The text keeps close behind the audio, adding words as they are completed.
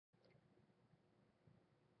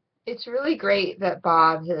It's really great that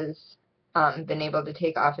Bob has been able to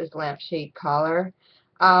take off his lampshade collar.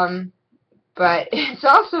 Um, but it's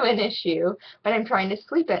also an issue when I'm trying to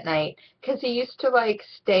sleep at night because he used to like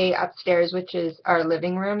stay upstairs, which is our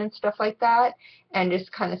living room and stuff like that, and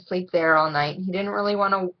just kind of sleep there all night. He didn't really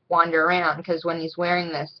want to wander around because when he's wearing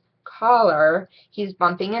this collar, he's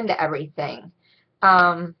bumping into everything.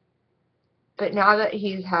 Um, but now that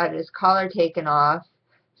he's had his collar taken off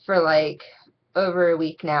for like over a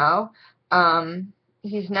week now,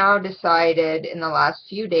 he's now decided in the last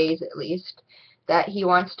few days at least that he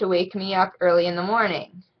wants to wake me up early in the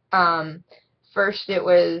morning. Um, First it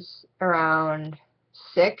was around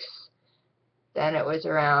 6, then it was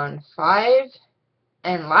around 5,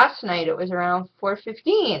 and last night it was around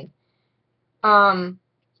 4:15. Um,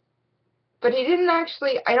 but he didn't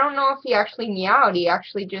actually, I don't know if he actually meowed, he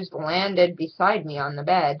actually just landed beside me on the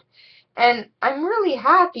bed. And I'm really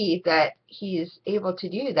happy that he's able to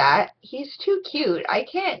do that. He's too cute. I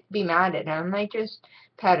can't be mad at him. I just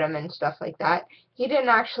pet him and stuff like that. He didn't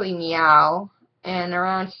actually meow. And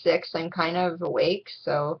around 6, I'm kind of awake,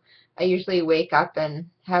 so I usually wake up and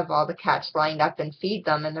have all the cats lined up and feed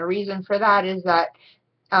them. And the reason for that is that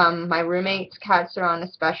my roommate's cats are on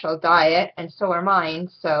a special diet, and so are mine,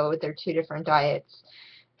 so they're two different diets.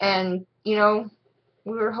 And, we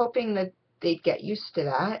were hoping that they'd get used to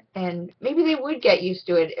that, and maybe they would get used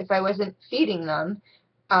to it if I wasn't feeding them,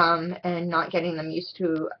 and not getting them used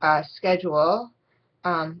to a schedule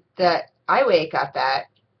that I wake up at.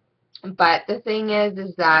 But the thing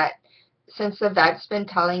is that since the vet's been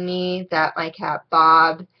telling me that my cat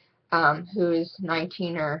Bob, who's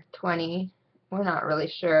 19 or 20, we're not really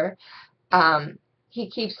sure, um, he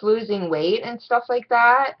keeps losing weight and stuff like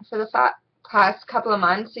that. For the past couple of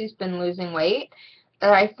months, he's been losing weight.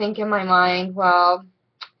 That I think in my mind, well,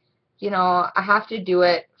 I have to do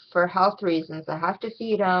it for health reasons. I have to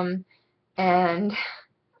feed him, and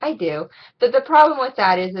I do. But the problem with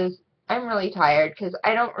that is I'm really tired because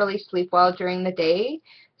I don't really sleep well during the day.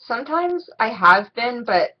 Sometimes I have been,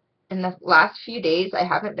 but in the last few days I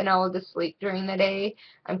haven't been able to sleep during the day.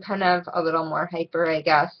 I'm kind of a little more hyper, I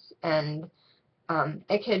guess, and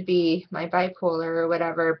it could be my bipolar or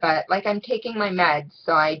whatever, but like I'm taking my meds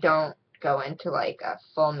so I don't go into like a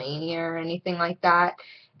full mania or anything like that.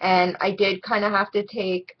 And I did kind of have to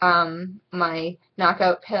take my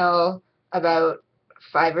knockout pill about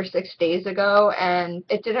 5 or 6 days ago, and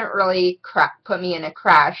it didn't really put me in a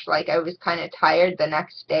crash. Like I was kind of tired the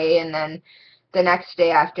next day, and then the next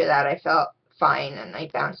day after that I felt fine and I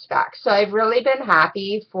bounced back. So I've really been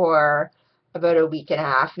happy for about a week and a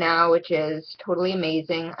half now, which is totally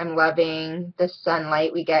amazing. I'm loving the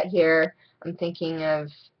sunlight we get here. I'm thinking of,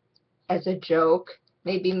 as a joke,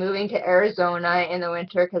 maybe moving to Arizona in the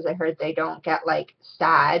winter because I heard they don't get like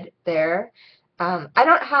sad there. I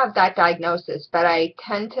don't have that diagnosis, but I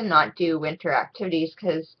tend to not do winter activities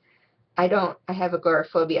because I have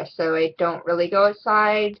agoraphobia, so I don't really go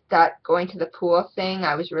outside. That going to the pool thing,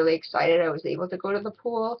 I was really excited I was able to go to the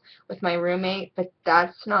pool with my roommate, but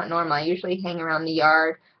that's not normal. I usually hang around the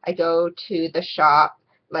yard. I go to the shop,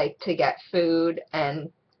 like, to get food,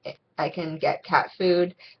 and I can get cat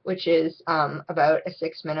food, which is about a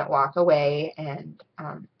 6-minute walk away, and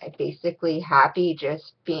I'm basically happy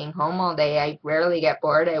just being home all day. I rarely get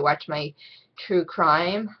bored. I watch my true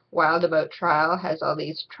crime. Wild About Trial has all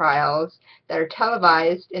these trials that are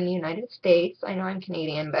televised in the United States. I know I'm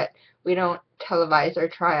Canadian, but we don't televise our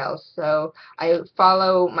trials. So I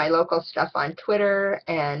follow my local stuff on Twitter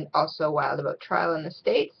and also Wild About Trial in the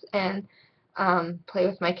States, and play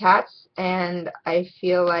with my cats, and I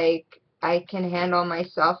feel like I can handle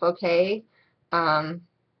myself okay. Um,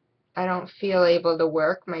 I don't feel able to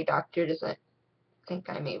work. My doctor doesn't think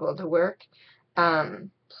I'm able to work.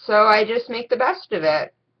 So I just make the best of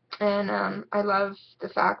it. And I love the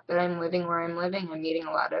fact that I'm living where I'm living. I'm meeting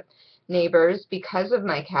a lot of neighbors because of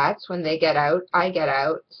my cats. When they get out, I get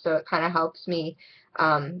out. So it kind of helps me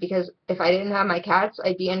because if I didn't have my cats,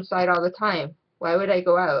 I'd be inside all the time. Why would I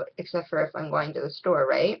go out except for if I'm going to the store,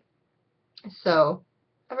 right? So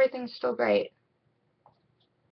everything's still great.